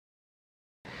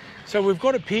So we've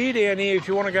got a pier down here if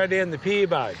you want to go down the pier,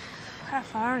 babe. How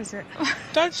far is it?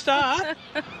 Don't start.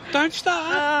 Don't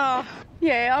start. Oh,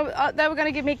 yeah, they were going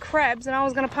to give me crabs and I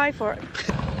was going to pay for it.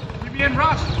 Jimmy and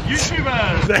Russ,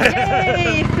 YouTubers!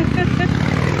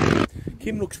 Yay!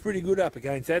 Kim looks pretty good up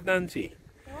against that, doesn't she?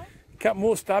 A couple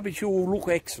more stubbies, she'll look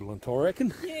excellent, I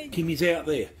reckon. Yeah. Kimmy's out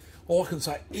there. I can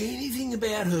say anything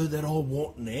about her that I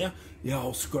want now. The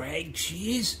old scrag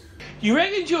she is. You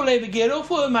reckon she'll ever get off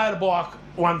her motorbike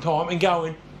one time and go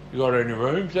in, you got any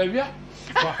rooms, have you?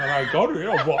 Fucking I got her.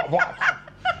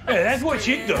 Yeah, that's what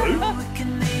she'd do. We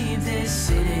can leave this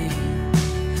city.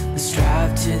 Let's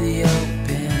drive to the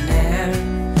open air.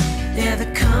 Yeah, the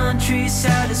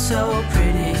countryside is so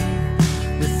pretty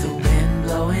with the wind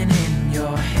blowing in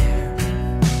your hair.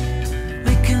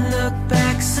 We can look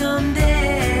back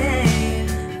someday.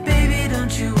 Baby,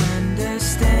 don't you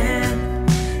understand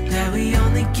that we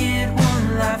only get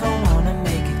one life? I wanna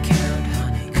make it count,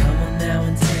 honey. Come on now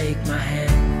and take my hand.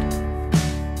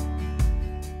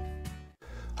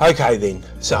 Okay then,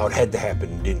 so it had to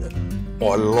happen, didn't it?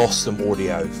 I lost some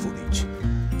audio footage.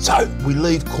 So we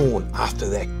leave Corn after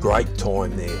that great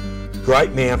time there.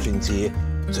 Great mountains here.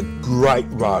 It's a great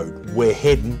road. We're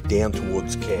heading down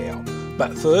towards Cow.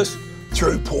 But first,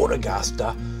 through Port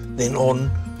Augusta, then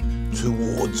on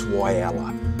towards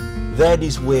Whyalla. That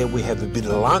is where we have a bit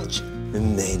of lunch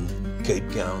and then keep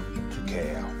going to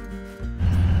Cow.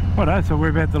 Righto, so we're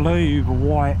about to leave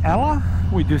Whyalla.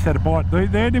 We just had a bite to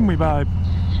eat there, didn't we, babe?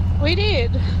 We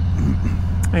did.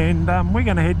 And we're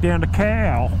going to head down to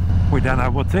Cow. We don't know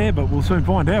what's there, but we'll soon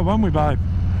find out, won't we, babe?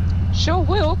 Sure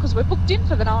will, because we're booked in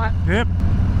for the night. Yep.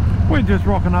 We're just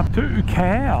rocking up to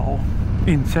Cow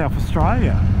in South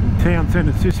Australia. Town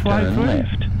centre's this way.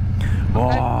 Left.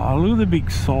 Oh, look at the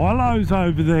big silos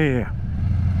over there.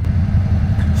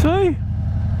 See?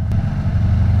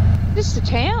 This is the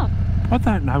town. I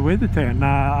don't know where the town.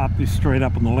 Nah, up this street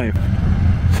up on the left.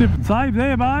 Sip and save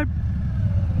there, babe.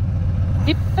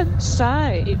 Sip and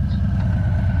save.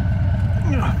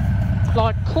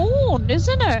 Like corn,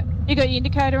 isn't it? You got your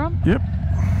indicator on? Yep.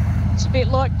 It's a bit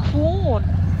like corn.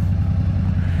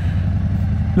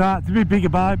 Nah, it's a bit bigger,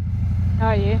 babe.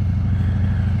 Oh, yeah.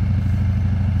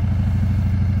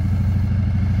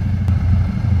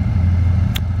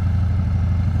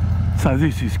 So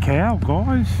this is Cow,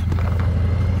 guys.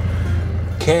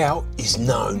 Cow is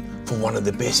known for one of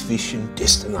the best fishing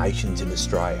destinations in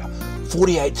Australia.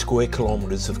 48 square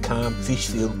kilometres of calm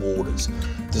fish-filled waters.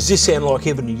 Does this sound like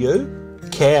heaven to you?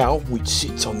 Cow, which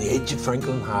sits on the edge of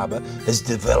Franklin Harbour, has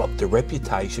developed a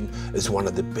reputation as one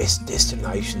of the best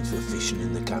destinations for fishing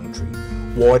in the country.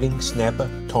 Whiting, snapper,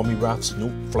 tommy rough,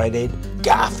 snook, flathead,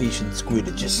 garfish and squid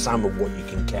are just some of what you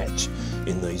can catch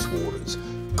in these waters.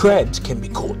 Crabs can be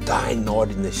caught day and night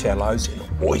in the shallows, and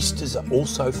oysters are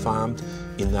also farmed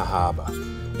in the harbour.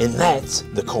 And that's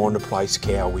the kind of place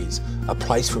Cow is, a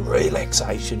place for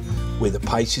relaxation where the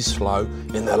pace is slow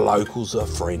and the locals are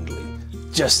friendly.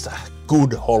 Just a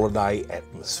good holiday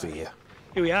atmosphere.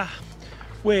 Here we are.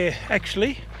 We're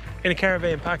actually in a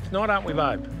caravan park tonight, aren't we,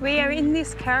 babe? We are in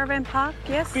this caravan park,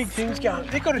 yes. Big things going.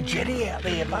 They've got a jetty out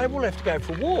there, babe. We'll have to go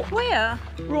for a walk. Where?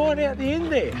 Right out the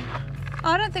end there.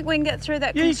 I don't think we can get through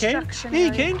that Yeah, you can. construction Yeah, you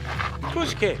area. can. Of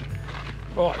course you can.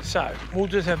 Right, so we'll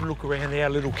just have a look around our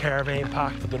little caravan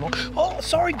park for the night. Oh,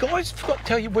 sorry guys, forgot to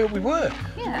tell you where we were.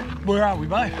 Yeah. Where are we,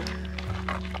 babe?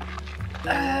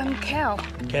 Cow.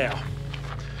 Cow.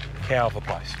 Cow of a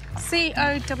place.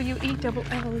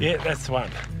 C-O-W-E-L-L. Yeah, that's the one.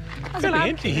 That's Fairly about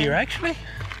empty it, here, then. actually.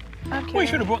 Okay. We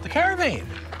should have brought the caravan.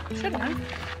 Should I?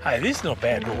 Hey, this is not a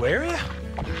bad little area.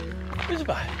 Is it,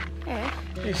 babe? Yeah.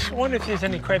 Yes, I wonder if there's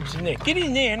any crabs in there. Get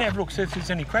in there and have a look, see if there's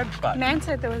any crabs, babe. Man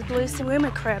said there was blue swimmer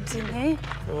crabs in there.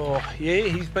 Oh, yeah,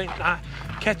 he's been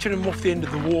catching them off the end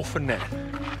of the wharf and that.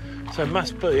 So it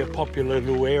must be a popular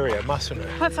little area, mustn't it?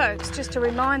 Hi folks, just a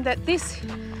reminder that this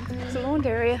is a lawn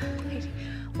area.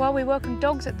 While we welcome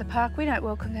dogs at the park, we don't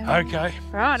welcome them. Okay.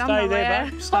 Right, Stay I'm not there,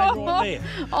 allowed. babe. Stay right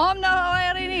there. I'm not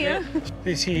allowed in here. Yeah.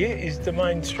 This here is the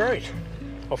main street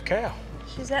of Cow.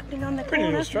 She's happening on the Pretty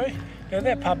corner. little street. Now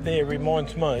that pub there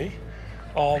reminds me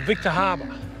of Victor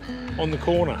Harbour on the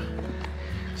corner.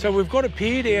 So we've got a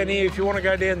pier down here if you want to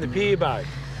go down the pier, babe.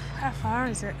 How far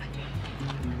is it?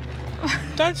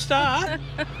 Don't start.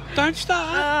 Don't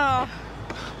start.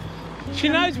 Oh, She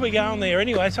knows we're going there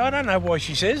anyway, so I don't know why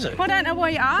she says it. I don't know why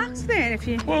you asked then if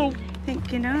you Well,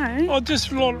 think you know. I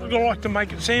just like to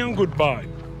make it sound good, babe.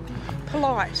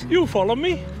 Polite. You'll follow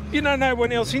me. You don't know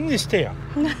anyone else in this town.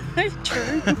 No,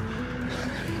 true.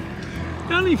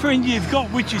 The only friend you've got,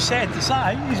 which is sad to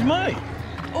say, is me.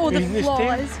 Or the in this town.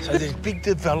 flies. So there's big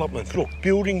development. Look,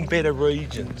 building better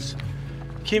regions.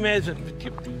 Kim hasn't.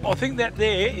 I think that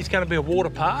there is going to be a water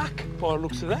park by the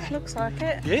looks of that. Looks like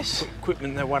it. Yes,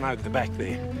 equipment, that one over the back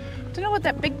there. Don't know what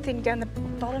that big thing down the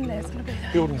bottom there is going to be.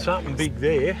 Building something big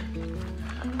there.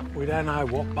 We don't know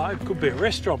what, babe. Could be a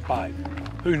restaurant, babe.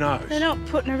 Who knows? They're not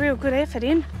putting a real good effort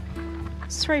in.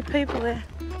 There's 3 people there.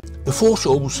 The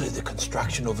foreshore will see the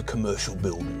construction of a commercial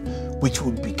building, which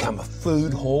would become a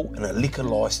food hall and a liquor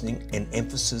licensing and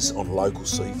emphasis on local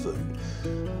seafood.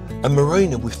 A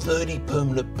marina with 30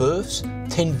 permanent berths,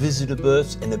 10 visitor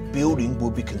berths, and a building will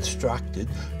be constructed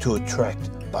to attract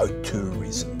boat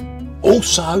tourism.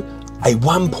 Also, a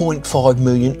 1.5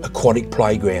 million aquatic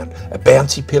playground, a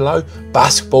bouncy pillow,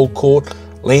 basketball court,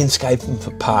 landscaping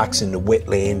for parks in the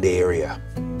wetland area.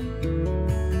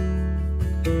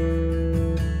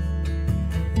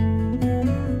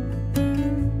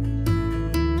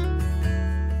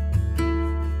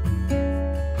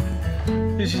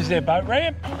 This is their boat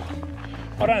ramp.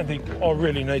 I don't think I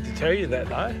really need to tell you that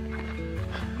though.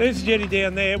 There's the jetty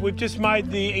down there. We've just made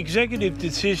the executive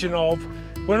decision of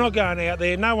we're not going out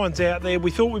there, no one's out there. We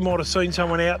thought we might have seen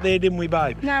someone out there, didn't we,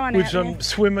 babe? No one with out some there.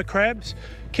 swimmer crabs.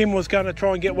 Kim was going to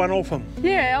try and get one off them.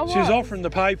 Yeah, I was. She was offering to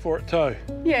pay for it too.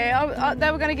 Yeah,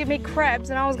 they were going to give me crabs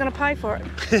and I was going to pay for it.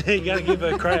 You're going to give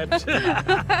her crabs.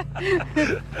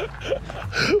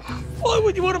 Why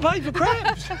would you want to pay for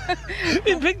crabs? You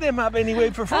can pick them up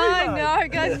anywhere for free. I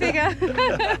mate. know, go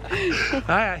figure.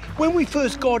 Hey, when we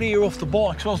first got here off the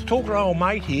bike, so I was talking to old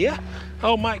mate here.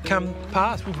 Old mate come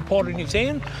past with a pot in his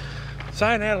hand,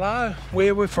 saying hello,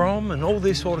 where we're from and all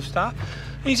this sort of stuff.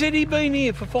 He said he'd been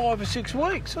here for 5 or 6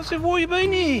 weeks. I said, why have you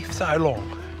been here for so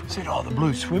long? He said, oh, the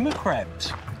blue swimmer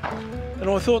crabs. And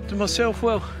I thought to myself,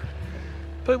 well,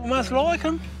 people must like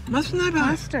them, mustn't they, babe?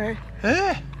 Must do.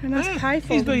 Yeah. They must pay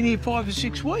for He's them. been here 5 or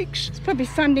 6 weeks. It's probably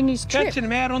funding his trip. Catching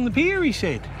them out on the pier, he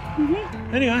said.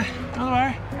 Anyway, don't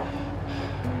worry.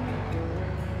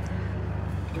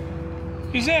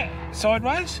 Is that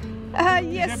sideways?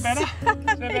 Yes. Is that better? Is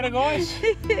that better, guys?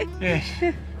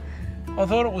 Yes. I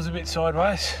thought it was a bit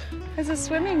sideways. There's a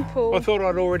swimming pool. I thought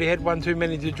I'd already had one too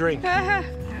many to drink.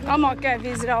 I might go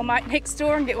visit old mate next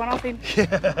door and get one off him.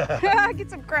 Get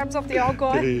some crabs off the old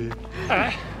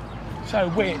guy. So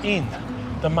we're in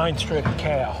the main street of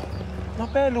Cow.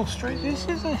 Not bad little street this,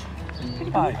 is it?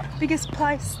 Babe. Biggest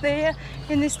place there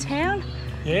in this town.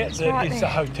 Yeah, It's right it's there.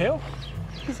 a hotel.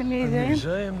 There's a A museum.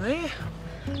 museum there.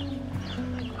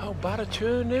 Old butter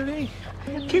churn and everything.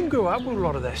 Kim grew up with a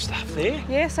lot of that stuff there.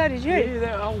 Yeah, so did you. Yeah,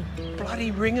 that old bloody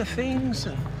ringer things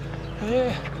and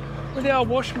yeah. With the old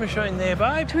washing machine there,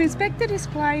 babe. To inspect the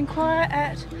display, inquire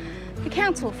at the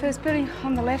council, first building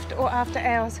on the left or after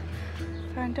hours.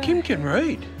 Phone dial. Kim can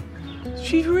read.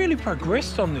 She's really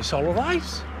progressed on this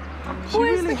holidays. She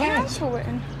Where's really the has. council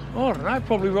written? I don't know,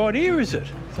 probably right here, is it?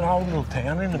 It's an old little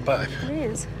town, isn't it, babe? It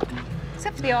is.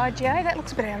 Except for the IGA, that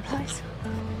looks a bit out of place.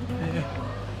 Yeah.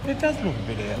 It does look a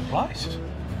bit out of place.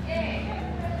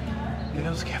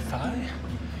 Girls' Cafe.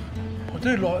 I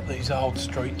do like these old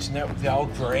streets and that with the old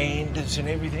verandas and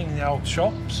everything, the old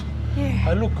shops. Yeah,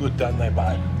 They look good, don't they,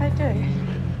 babe? they do.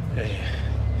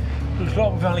 Yeah. Looks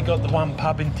like we've only got the one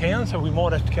pub in town, so we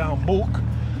might have to go and book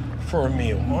for a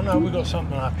meal. I know we've got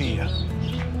something up here.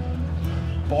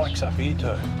 Bikes up here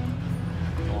too.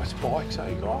 Nice bikes,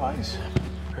 eh, guys?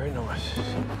 Very nice.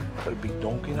 Got a big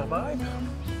donkey now, babe.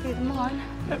 Bigger than mine.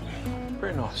 Yep,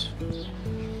 very nice.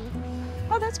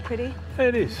 Oh, that's pretty.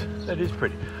 It is. That is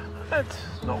pretty. That's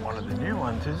not one of the new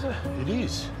ones, is it? It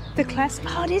is. The class.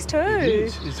 Oh, it is too. It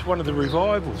is. It's one of the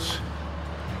revivals.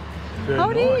 Very Oh,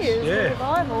 it nice. is. Yeah. The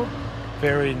revival.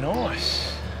 Very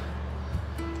nice.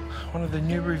 One of the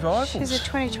new revivals. She's a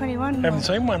 2021 Haven't one.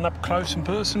 seen one up close and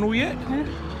personal yet. Yeah.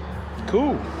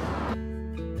 Cool.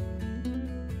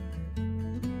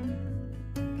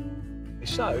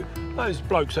 So, those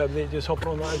blokes over there just hopping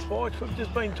on those bikes, we've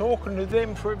just been talking to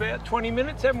them for about 20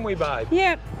 minutes, haven't we, babe?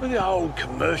 Yep. With the old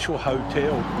commercial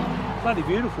hotel. Bloody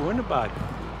beautiful, isn't it, babe?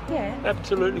 Yeah.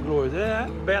 Absolutely glorious. They're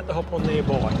about to hop on their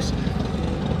bikes.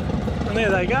 And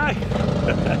there they go.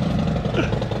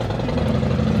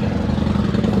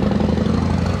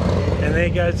 And there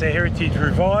goes the Heritage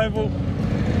Revival.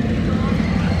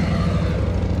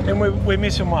 And we're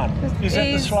missing one. Is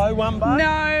that the slow one, babe?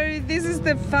 No, this is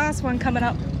the fast one coming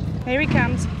up. Here he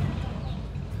comes.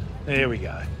 There we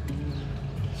go.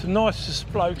 It's the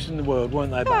nicest blokes in the world,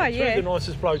 weren't they, babe? Oh, Three yeah. of the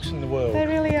nicest blokes in the world. They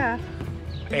really are.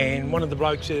 And one of the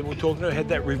blokes that we're talking to had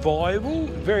that revival.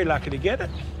 Very lucky to get it.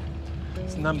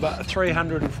 It's number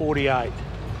 348.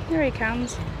 Here he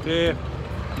comes. Yeah.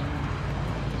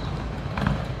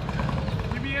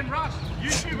 Jimmy and Russ,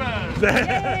 YouTubers.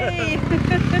 Yay!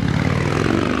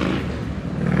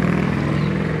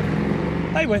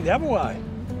 They went the other way.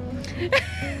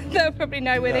 They'll probably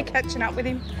know where they're catching up with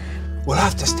him. Well,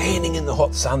 after standing in the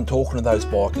hot sun talking to those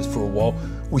bikers for a while,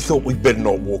 we thought we'd better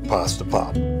not walk past the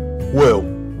pub. Well,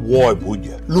 why would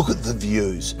you? Look at the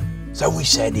views. So we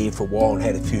sat here for a while and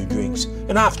had a few drinks.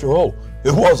 And after all,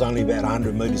 it was only about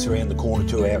 100 metres around the corner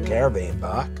to our caravan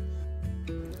park.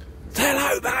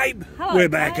 Hello, babe. Hello, We're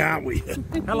back, babe. aren't we?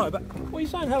 Hello, babe. What are you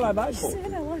saying hello, babe, for? Say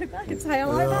hello, babe. Say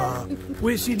hello, babe.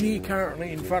 We're sitting here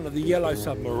currently in front of the yellow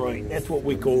submarine. That's what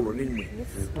we call it, isn't we?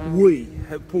 We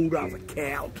have pulled up a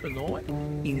cow tonight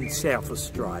in South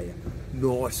Australia.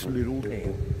 Nice little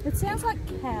town. It sounds like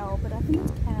cow, but I think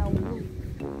it's cow.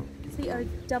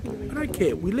 C-O-W-E. I don't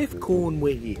care. We left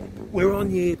Cornwall here. We're on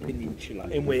the Eyre Peninsula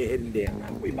and we're heading down,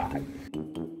 aren't we, babe?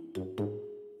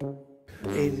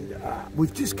 And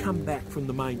we've just come back from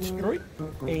the main street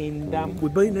and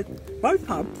we've been at both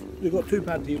pubs. We've got two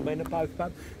pubs here, we've been at both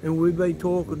pubs, and we've been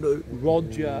talking to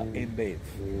Roger and Bev.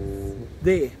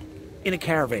 There, in a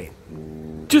caravan.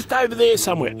 Just over there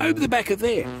somewhere, over the back of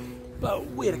there.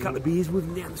 But we had a couple of beers with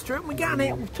them down the street and we're going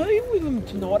out with tea with them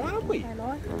tonight, aren't we? I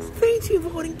like us. Fancy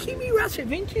inviting Kimmy Rush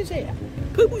Adventures out.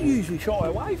 People usually shy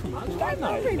away from us, don't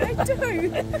they? They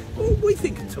do. Well, we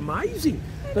think it's amazing.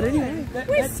 But anyway,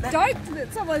 We're stoked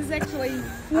that someone's actually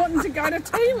wanting to go to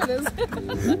tea with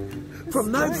us.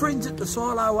 from no friends at the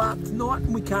silo up tonight,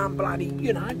 and we can't bloody,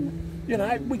 you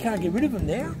know, we can't get rid of them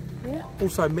now. Yeah.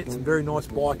 Also met some very nice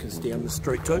bikers down the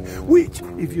street too, which,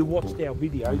 if you watched our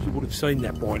videos, you would have seen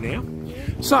that by now.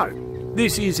 So,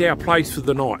 this is our place for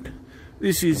the night.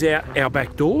 This is our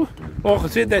back door. Like I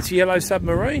said, that's the yellow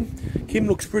submarine. Kim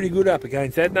looks pretty good up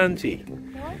against that, doesn't she?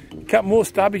 A couple more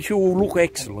stubbies, she'll look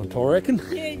excellent, I reckon.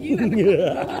 Yeah, you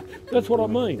Yeah, that's what I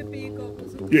mean. the beer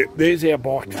goggles. Yeah, there's our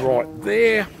bikes right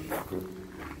there.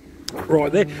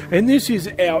 Right there. And this is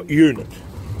our unit.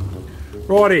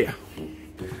 Right here.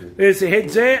 There's the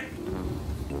heads out.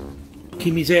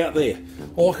 Kimmy's out there.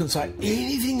 I can say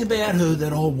anything about her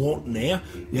that I want now.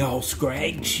 The old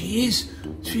scrag she is.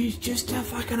 She's just a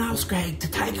fucking old scrag to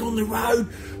take on the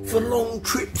road for long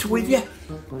trips with you.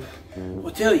 I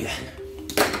tell you,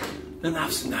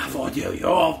 enough's enough, I tell you.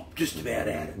 Oh, just about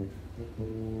at it.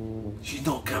 She's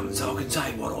not coming, so I can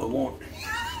say what I want.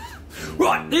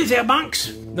 Right, there's our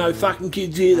bunks. No fucking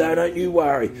kids here though, don't you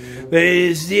worry.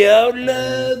 There's the old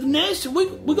love nest. We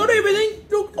got everything.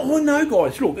 Look, I know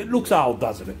guys, look, it looks old,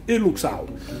 doesn't it? It looks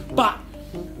old. But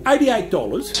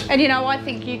 $88. And you know, I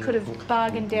think you could have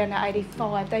bargained down to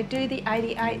 85. They do the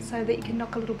 88 so that you can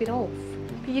knock a little bit off.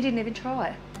 But you didn't even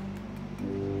try.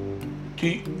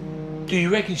 Do you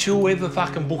reckon she'll ever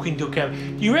fucking book into a cab? Do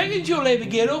you reckon she'll ever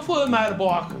get off her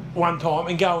motorbike one time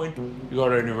and go in, you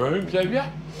got any rooms, have you?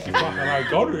 You fucking ain't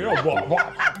got it.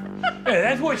 Yeah,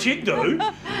 that's what she'd do.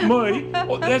 Me,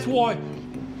 that's why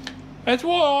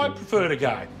I prefer to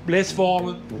go. Less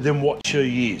violent than what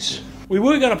she is. We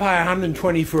were going to pay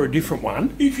 120 for a different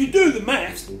one. If you do the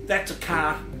maths, that's a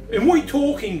car. And we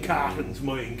talk in cartons,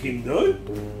 me and Kim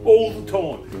do, all the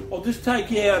time. I'll just take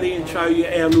you out here and show you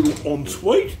our little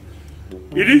ensuite.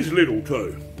 It is little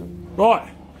too. Right,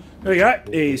 there you go.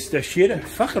 There's the shit.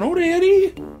 Fucking hot out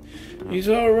here. He's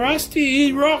all rusty.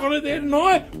 He's rocking it there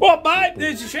tonight. What, babe?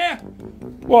 There's the shower.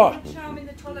 What? Show them in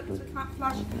the toilet because we can't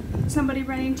flush. Somebody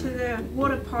ran into the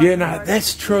water pipe. Yeah, no,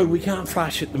 that's true. We can't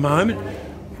flush at the moment.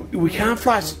 We can't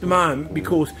flush at the moment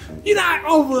because, you know,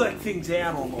 I'll work things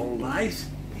out on holidays.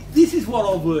 This is what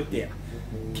I've worked out.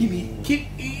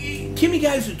 Kimmy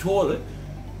goes to the toilet,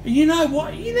 and you know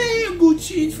what? You know how good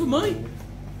she is for me?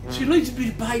 She leaves a bit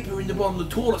of paper in the bottom of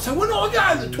the toilet, so when I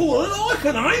go to the toilet, I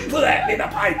can aim for that bit of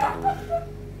paper.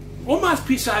 I must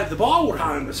piss over the bowl at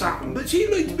home or something, but she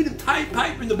leaves a bit of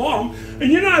paper in the bottom,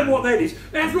 and you know what that is?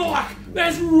 That's like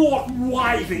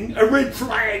waving a red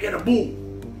flag at a bull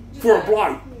for a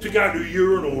bloke to go to a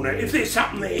urinal. Now, if there's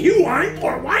something there, you ain't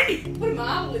put away. Put a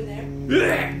marble in there.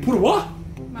 Yeah, put a what?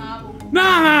 Marble.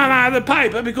 No, the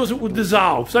paper, because it would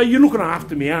dissolve. So you're looking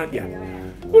after me, aren't you?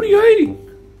 What are you eating?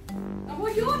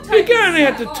 Well, you're You're going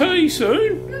out to tea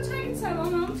soon. You're taking so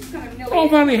long, I'm just going to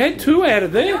I've only had 2 out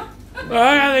of there.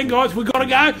 Alright then guys, we've got to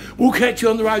go. We'll catch you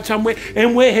on the road somewhere.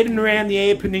 And we're heading around the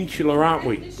Eyre Peninsula, aren't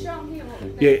we?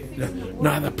 Yeah.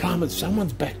 No, the plumbers,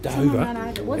 someone's backed over.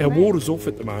 Our water's off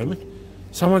at the moment.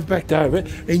 Someone's backed over.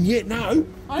 And yet, no,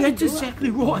 that's exactly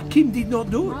right. Kim did not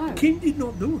do it. Kim did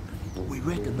not do it. We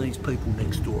reckon these people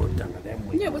next door have done it, haven't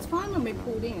we? Yeah, it was fine when we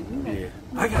pulled in.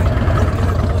 Yeah.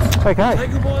 Okay. Okay, Say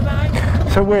goodbye,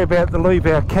 mate. so we're about to leave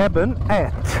our cabin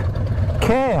at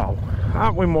Cow,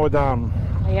 aren't we, my darling?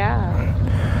 Yeah.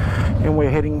 And we're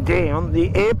heading down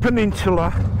the Eyre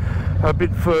Peninsula a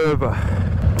bit further.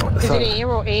 Is it Eyre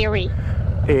or Eyre?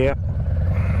 Eyre.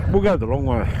 We'll go the long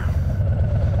way.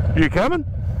 You coming?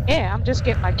 Yeah, I'm just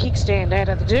getting my kickstand out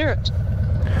of the dirt.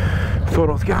 Thought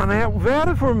I was going out without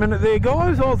it for a minute there,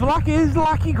 guys. I was lucky as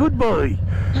lucky could be.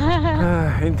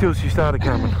 Until she started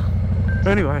coming.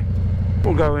 Anyway,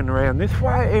 we'll go in around this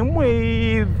way and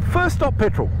we first stop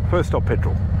petrol.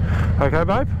 Okay,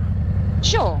 babe?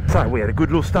 Sure. So we had a good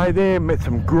little stay there, met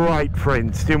some great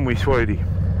friends, didn't we, sweetie?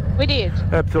 We did.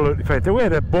 Absolutely fantastic. We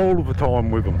had a ball of a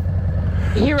time with them.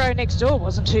 The hero next door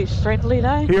wasn't too friendly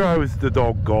though. Hero is the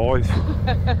dog, guys.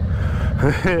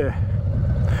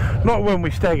 Not when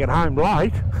we staggered home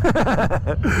late.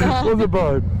 Was it,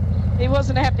 babe? He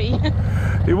wasn't happy.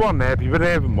 He wasn't happy, but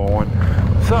never mind.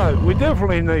 So we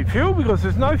definitely need fuel because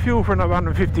there's no fuel for another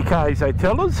 150 k's, they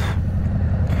tell us.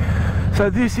 So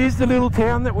this is the little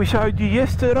town that we showed you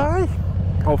yesterday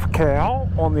of Cowell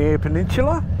on the Eyre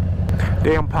Peninsula,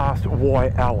 down past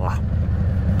Wyalla.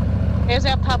 There's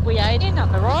our pub we ate in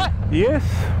on the right. Yes,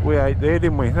 we ate there,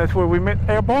 didn't we? That's where we met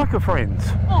our biker friends.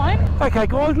 Fine. Okay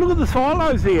guys, look at the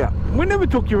silos here. We never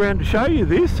took you around to show you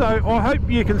this, so I hope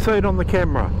you can see it on the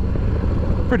camera.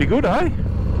 Pretty good, eh?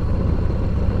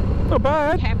 Not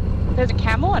bad. There's a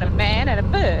camel and a man and a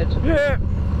bird. Yeah.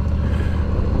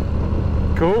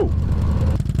 Cool.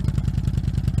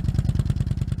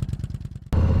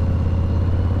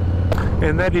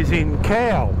 And that is in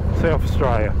Cowell, South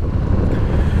Australia.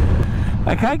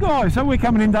 Okay guys, so we're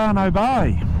coming into Arno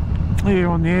Bay here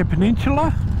on the Eyre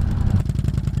Peninsula,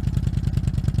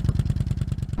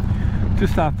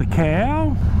 just after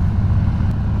Cowell.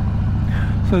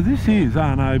 So this is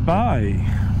Arno Bay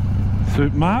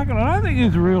supermarket. I don't think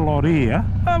there's a real lot here.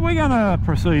 We're going to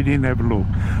proceed in and have a look.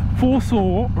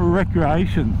 Forsaw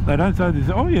Recreation. They don't say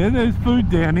this. Oh yeah, there's food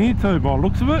down here too by the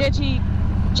looks of it.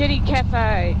 Jetty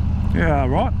Cafe. Yeah,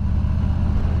 right.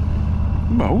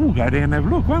 Well, we'll go down and have a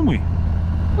look, won't we?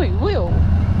 We will.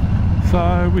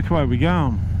 So, which way are we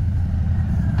going?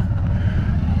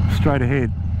 Straight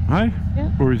ahead, hey?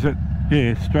 Yeah. Or is it,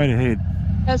 yeah, straight ahead.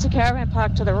 There's a caravan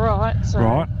park to the right. So.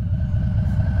 Right.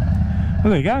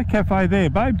 Well, there you go, cafe there,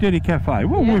 babe, Jetty Cafe.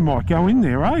 Well, Yeah. we might go in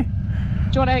there, eh? Do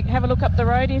you want to have a look up the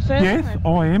road here first? Yes,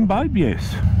 I am, babe,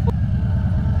 yes.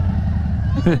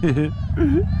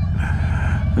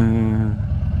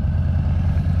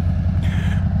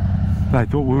 They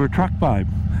thought we were a truck, babe.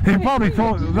 They probably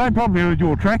heard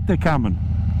your tractor coming.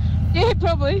 Yeah,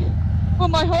 probably. Well,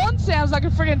 my horn sounds like a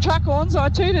friggin' truck horn, so I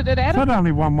tooted it at Is it. that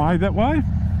only one way that way?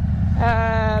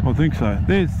 I think so.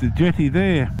 There's the jetty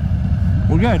there.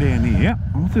 We'll go down here.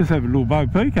 We'll just have a little bo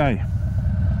peek, eh?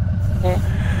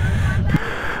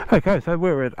 Yeah. Okay, so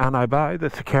we're at Arno Bay.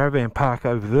 That's the caravan park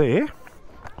over there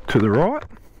to the right.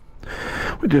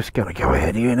 We're just going to go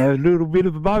out here and have a little bit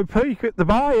of a bo peek at the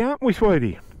bay, aren't we,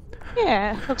 sweetie?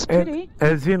 Yeah, looks pretty.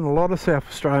 And as in a lot of South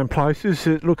Australian places,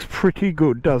 it looks pretty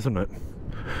good, doesn't it?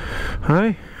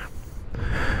 Hey?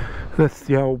 That's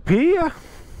the old pier.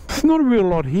 It's not a real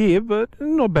lot here, but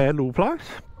not a bad little place.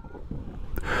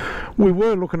 We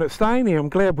were looking at staying here. I'm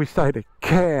glad we stayed at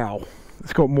Cowell.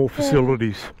 It's got more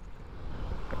facilities.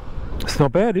 It's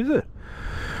not bad, is it?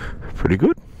 Pretty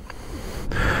good.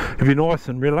 It'd be nice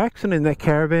and relaxing in that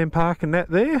caravan park and that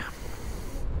there.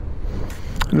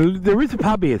 There is a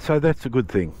pub here, so that's a good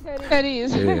thing. That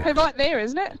is. Yeah. Right there,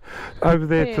 isn't it? Over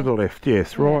there to the left,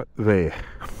 yes, right there.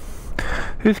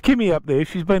 There's Kimmy up there.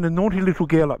 She's been a naughty little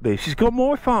girl up there. She's got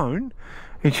my phone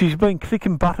and she's been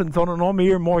clicking buttons on and I'm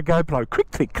hearing my GoPro.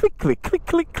 Click, click, click, click, click,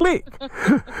 click, click.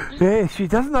 Yeah, she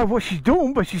doesn't know what she's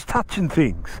doing, but she's touching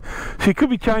things. She could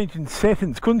be changing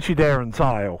settings, couldn't she, Darren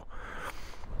Sale?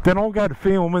 Then I'll go to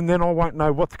film and then I won't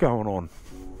know what's going on.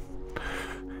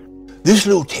 This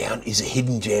little town is a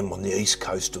hidden gem on the east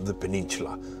coast of the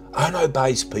peninsula. Arno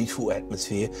Bay's peaceful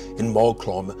atmosphere and mild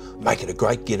climate make it a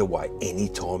great getaway any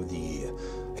time of the year.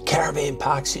 A caravan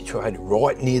park situated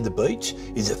right near the beach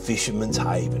is a fisherman's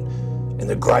haven, and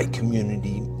the great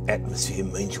community atmosphere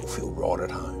means you'll feel right at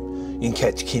home. You can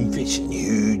catch kingfish and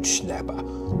huge snapper,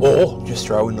 or just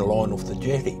throw in the line off the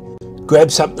jetty. Grab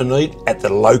something to eat at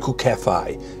the local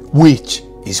cafe, which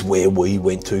is where we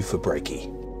went to for brekkie.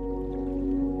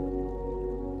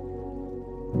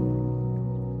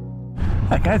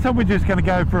 Okay, so we're just going to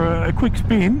go for a quick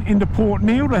spin into Port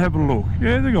Neal to have a look.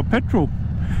 Yeah, they got petrol.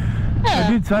 Yeah.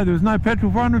 They did say there was no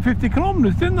petrol for 150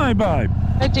 kilometres, didn't they, babe?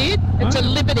 They did. It's a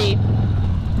Liberty.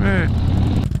 Yeah.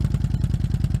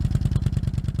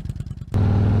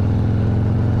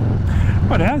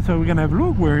 Right, so we're going to have a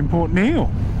look. We're in Port Neal.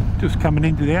 Just coming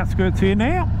into the outskirts here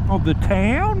now of the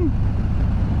town.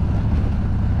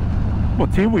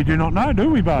 What's here we do not know, do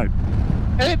we, babe?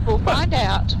 We'll find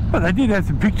out. But they did have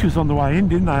some pictures on the way in,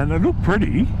 didn't they? And they look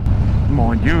pretty.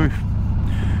 Mind you,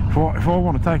 If I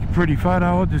want to take a pretty photo,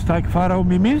 I'll just take a photo of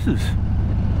me missus.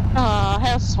 Oh,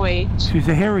 how sweet. She's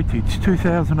a Heritage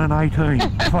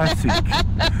 2018 classic.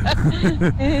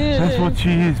 That's what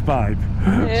she is, babe.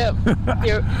 Yep,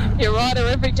 you ride her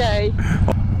every day.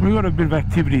 We've got a bit of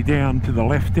activity down to the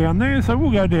left down there, so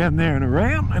we'll go down there and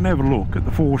around and have a look at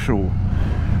the foreshore.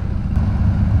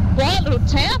 Quiet little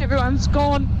town, everyone's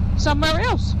gone somewhere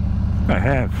else. They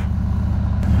have.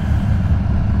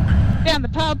 Down the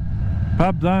pub.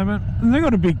 Pub, David. And they've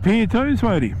got a big pier too,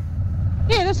 sweetie.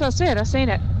 Yeah, that's what I said, I seen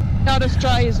it. Not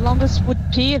Australia's longest wood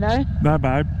pier though. No,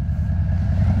 babe.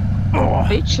 Oh,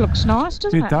 Beach looks nice,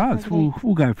 doesn't it? it does.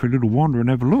 We'll go for a little wander and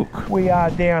have a look. We are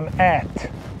down at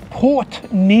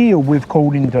Port Neal, we've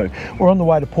called into. We're on the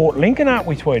way to Port Lincoln, aren't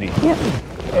we, sweetie? Yep.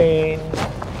 And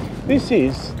this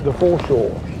is the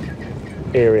foreshore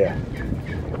area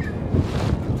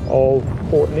of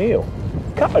Port Neal.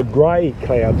 A couple of grey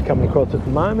clouds coming across at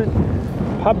the moment.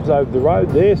 Pub's over the road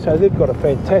there, so they've got a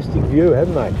fantastic view,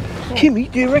 haven't they? Yeah.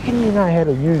 Kimmy, do you reckon you know how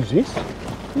to use this?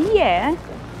 Yeah.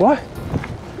 What?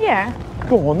 Yeah.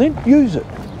 Go on then, use it.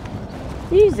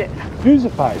 Use it. Use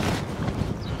it, babe.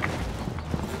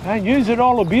 Don't use it,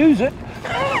 I'll abuse it.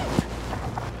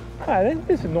 Hey,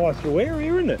 this is a nice little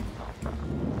area, isn't it?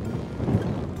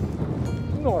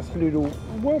 Nice little,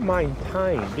 well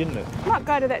maintained, isn't it? Might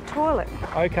go to that toilet.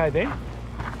 Okay then.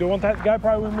 Do you want that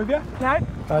GoPro in with you? No.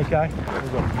 Okay.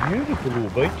 We've got a beautiful little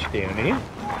beach down here.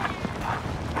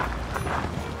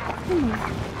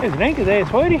 There's an anchor there,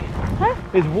 sweetie. Huh?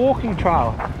 There's a walking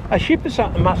trail. A ship or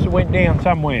something must have went down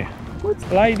somewhere. What's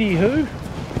Lady who?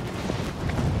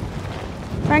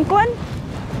 Franklin?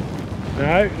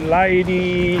 No,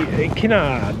 Lady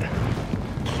Kinnard.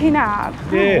 Kinnard.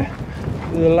 Yeah.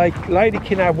 The Lady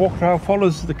Kinnard walk trail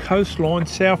follows the coastline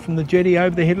south from the jetty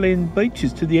over the headland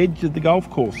beaches to the edge of the golf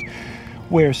course,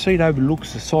 where a seat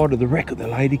overlooks the side of the wreck of the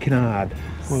Lady Kinnard.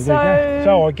 Well,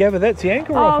 so I gather that's the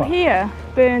anchor offer. Oh, here,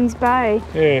 Burns Bay.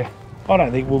 Yeah. I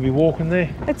don't think we'll be walking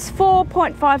there. It's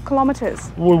 4.5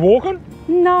 kilometres. We're walking?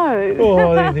 No.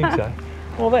 Oh, I didn't think so.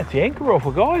 Well, that's the anchor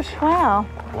offer, guys. Wow.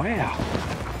 Wow.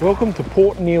 Welcome to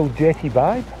Port Neal Jetty,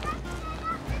 babe.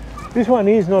 This one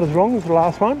is not as long as the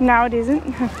last one. No, it isn't.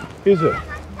 Is it?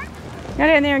 Go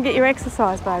down there and get your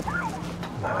exercise, babe.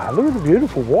 Nah, look at the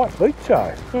beautiful white beach,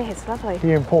 though. Yeah, it's lovely.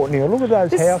 Here in Port Neal. Look at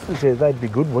those houses there. They'd be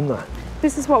good, wouldn't they?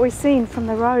 This is what we've seen from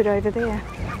the road over there.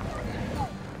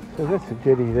 So that's the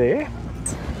jetty there.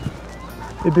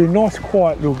 It'd be a nice,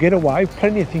 quiet little getaway.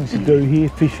 Plenty of things to do here,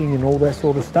 fishing and all that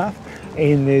sort of stuff.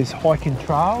 And there's hiking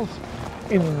trails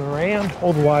in and around,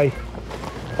 all the way.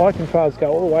 Hiking trails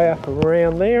go all the way up and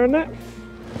around there and that.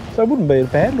 So it wouldn't be a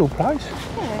bad little place.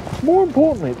 Yeah. More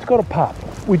importantly, it's got a pub.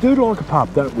 We do like a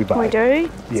pub, don't we, babe? We do.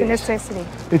 It's Yes. a necessity.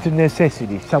 It's a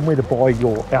necessity, somewhere to buy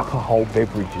your alcohol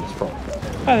beverages from.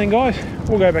 Okay then, guys,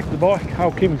 we'll go back to the bike.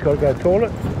 Oh, Kim's got to go to the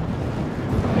toilet.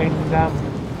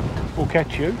 And we'll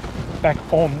catch you back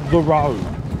on the road.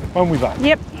 Won't we, babe?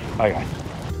 Yep. Okay.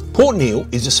 Port Neal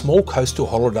is a small coastal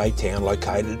holiday town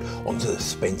located onto the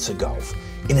Spencer Gulf,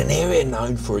 in an area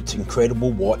known for its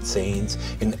incredible white sands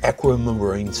and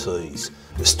aquamarine seas.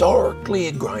 Historically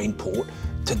a grain port,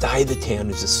 today the town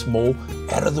is a small,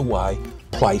 out-of-the-way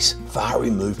place far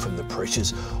removed from the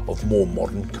pressures of more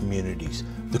modern communities.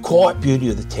 The quiet beauty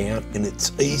of the town and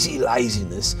its easy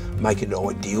laziness make it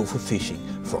ideal for fishing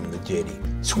from the jetty,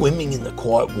 swimming in the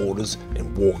quiet waters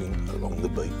and walking along the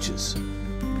beaches.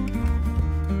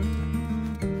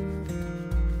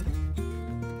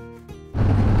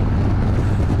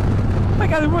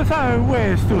 Okay, so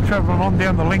we're still travelling on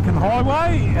down the Lincoln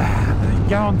Highway,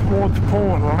 going towards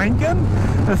Port Lincoln.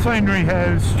 The scenery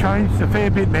has changed a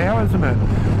fair bit now, hasn't it?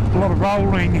 A lot of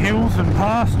rolling hills and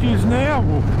pastures now.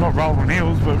 Well, not rolling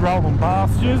hills, but rolling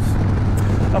pastures.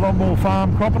 A lot more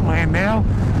farm cropping land now,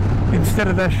 instead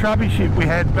of that shrubby shit we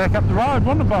had back up the road,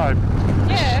 wasn't it, babe?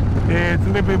 Yeah. Yeah, it's a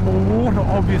little bit more water,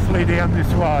 obviously, down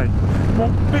this way.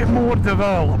 A bit more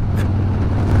developed.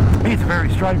 It's a very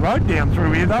straight road down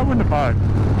through here though, isn't it, babe?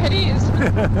 It is.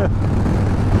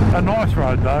 A nice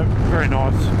road though, very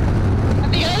nice.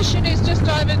 And the ocean is just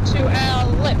over to our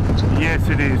left. Yes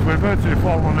it is, we're virtually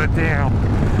following it down,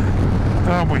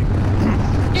 aren't we?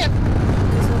 Yep.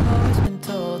 Cause I've always been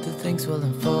told that things will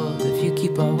unfold if you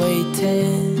keep on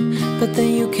waiting. But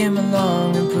then you came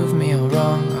along and proved me all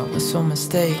wrong. I was so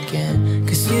mistaken.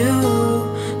 Cause you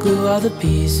glue all the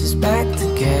pieces back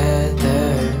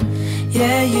together.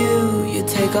 Yeah, you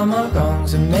take all my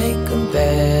wrongs and make them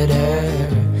better.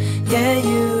 Yeah,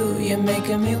 you're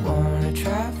making me wanna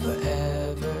try.